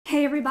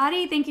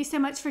everybody. Thank you so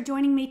much for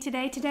joining me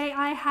today. Today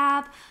I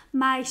have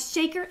my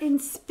shaker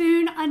and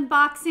spoon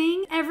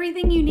unboxing.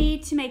 Everything you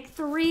need to make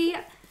 3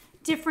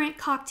 different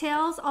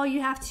cocktails. All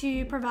you have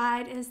to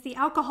provide is the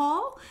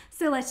alcohol.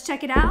 So let's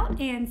check it out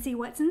and see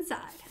what's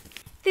inside.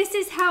 This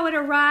is how it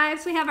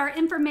arrives. We have our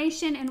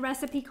information and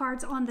recipe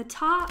cards on the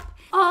top.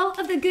 All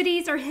of the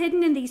goodies are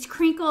hidden in these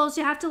crinkles.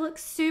 You have to look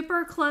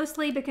super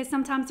closely because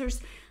sometimes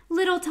there's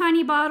little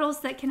tiny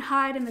bottles that can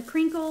hide in the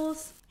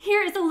crinkles.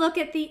 Here is a look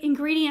at the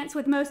ingredients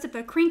with most of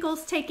the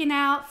crinkles taken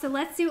out. So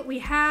let's see what we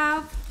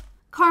have.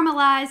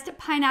 Caramelized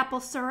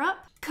pineapple syrup,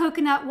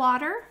 coconut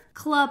water,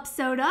 club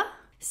soda,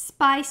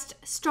 spiced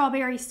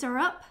strawberry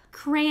syrup,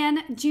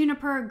 cran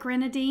juniper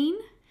grenadine,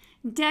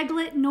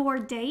 deglet nor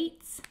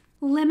dates,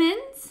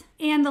 lemons,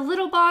 and the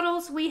little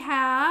bottles we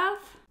have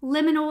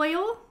lemon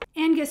oil,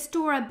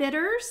 Angostura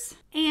bitters,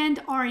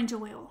 and orange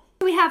oil.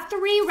 We have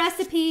 3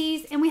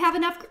 recipes and we have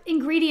enough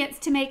ingredients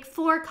to make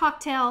 4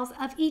 cocktails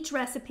of each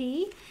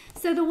recipe.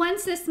 So the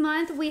ones this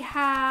month we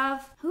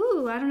have,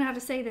 I don't know how to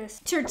say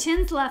this,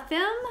 Cherchez la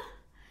Femme.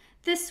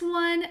 This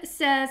one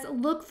says,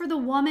 look for the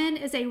woman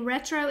is a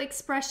retro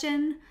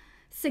expression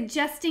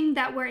suggesting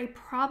that where a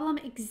problem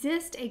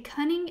exists, a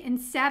cunning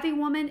and savvy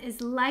woman is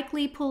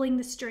likely pulling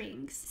the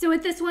strings. So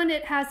with this one,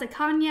 it has the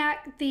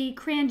cognac, the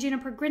cran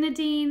juniper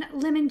grenadine,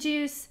 lemon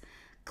juice,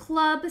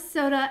 club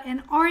soda,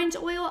 and orange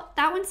oil.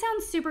 That one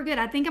sounds super good.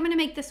 I think I'm gonna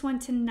make this one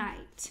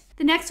tonight.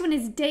 The next one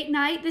is date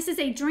night. This is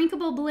a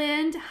drinkable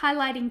blend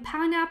highlighting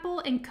pineapple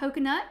and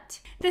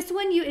coconut. This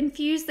one you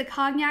infuse the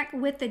cognac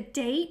with the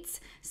dates.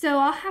 So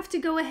I'll have to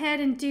go ahead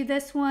and do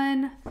this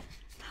one.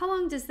 How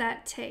long does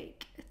that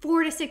take?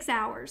 4 to 6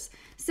 hours.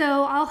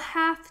 So I'll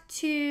have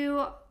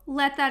to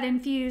let that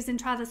infuse and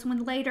try this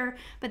one later,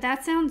 but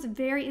that sounds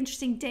very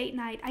interesting. Date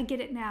night. I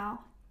get it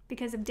now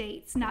because of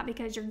dates, not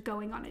because you're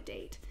going on a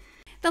date.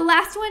 The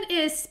last one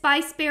is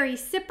Spiced Berry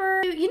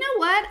Sipper. You know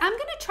what? I'm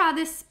gonna try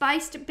this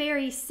Spiced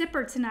Berry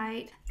Sipper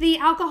tonight. The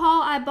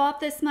alcohol I bought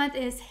this month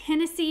is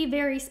Hennessy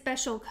Very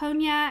Special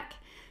Cognac.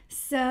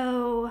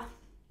 So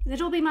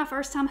it'll be my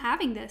first time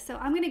having this. So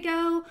I'm gonna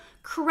go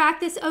crack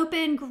this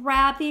open,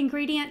 grab the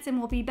ingredients, and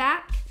we'll be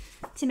back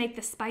to make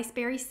the Spiced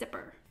Berry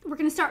Sipper. We're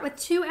gonna start with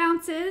 2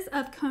 ounces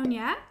of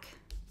cognac.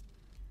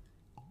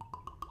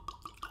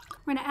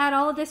 We're gonna add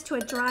all of this to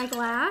a dry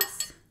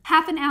glass.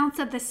 1/2 ounce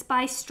of the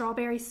spiced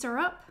strawberry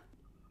syrup.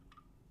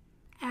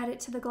 Add it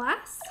to the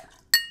glass.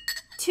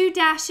 2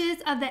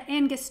 dashes of the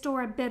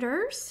Angostura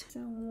bitters.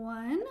 So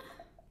 1,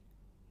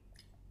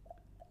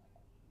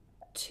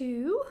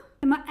 2.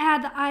 I'm gonna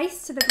add the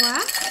ice to the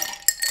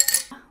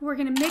glass. We're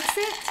gonna mix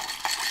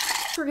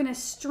it. We're gonna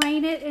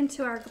strain it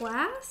into our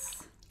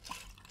glass.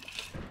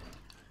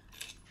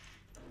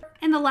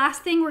 And the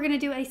last thing, we're gonna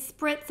do a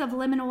spritz of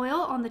lemon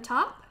oil on the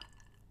top.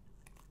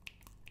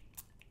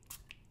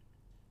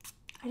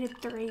 I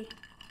did 3.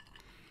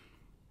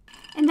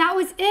 And that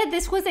was it.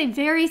 This was a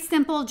very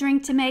simple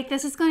drink to make.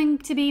 This is going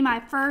to be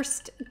my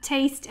first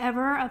taste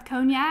ever of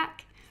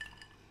cognac.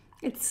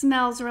 It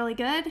smells really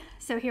good.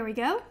 So here we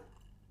go.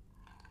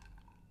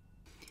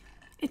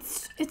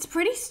 It's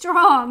pretty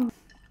strong.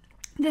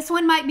 This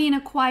one might be an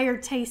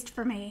acquired taste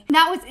for me.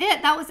 That was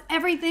it. That was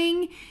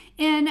everything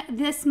in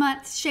this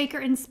month's Shaker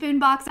and Spoon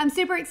box. I'm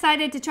super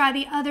excited to try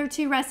the other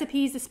 2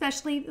 recipes,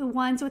 especially the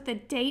ones with the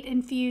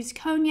date-infused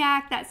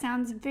cognac. That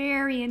sounds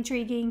very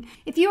intriguing.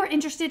 If you are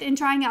interested in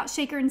trying out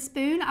Shaker and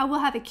Spoon, I will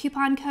have a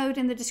coupon code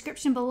in the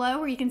description below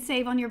where you can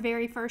save on your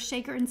very first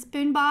Shaker and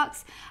Spoon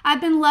box. I've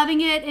been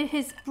loving it. It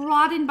has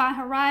broadened my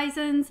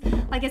horizons.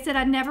 Like I said,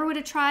 I never would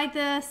have tried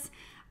this.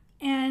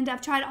 And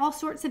I've tried all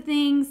sorts of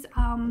things.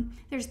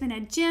 There's been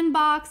a gin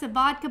box, a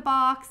vodka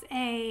box,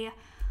 a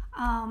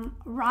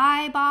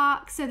rye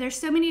box. So there's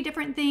so many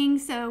different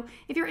things. So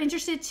if you're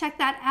interested, check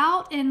that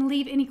out and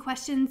leave any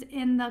questions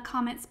in the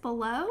comments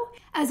below.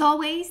 As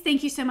always,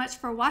 thank you so much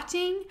for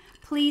watching.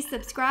 Please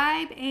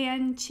subscribe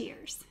and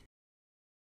cheers.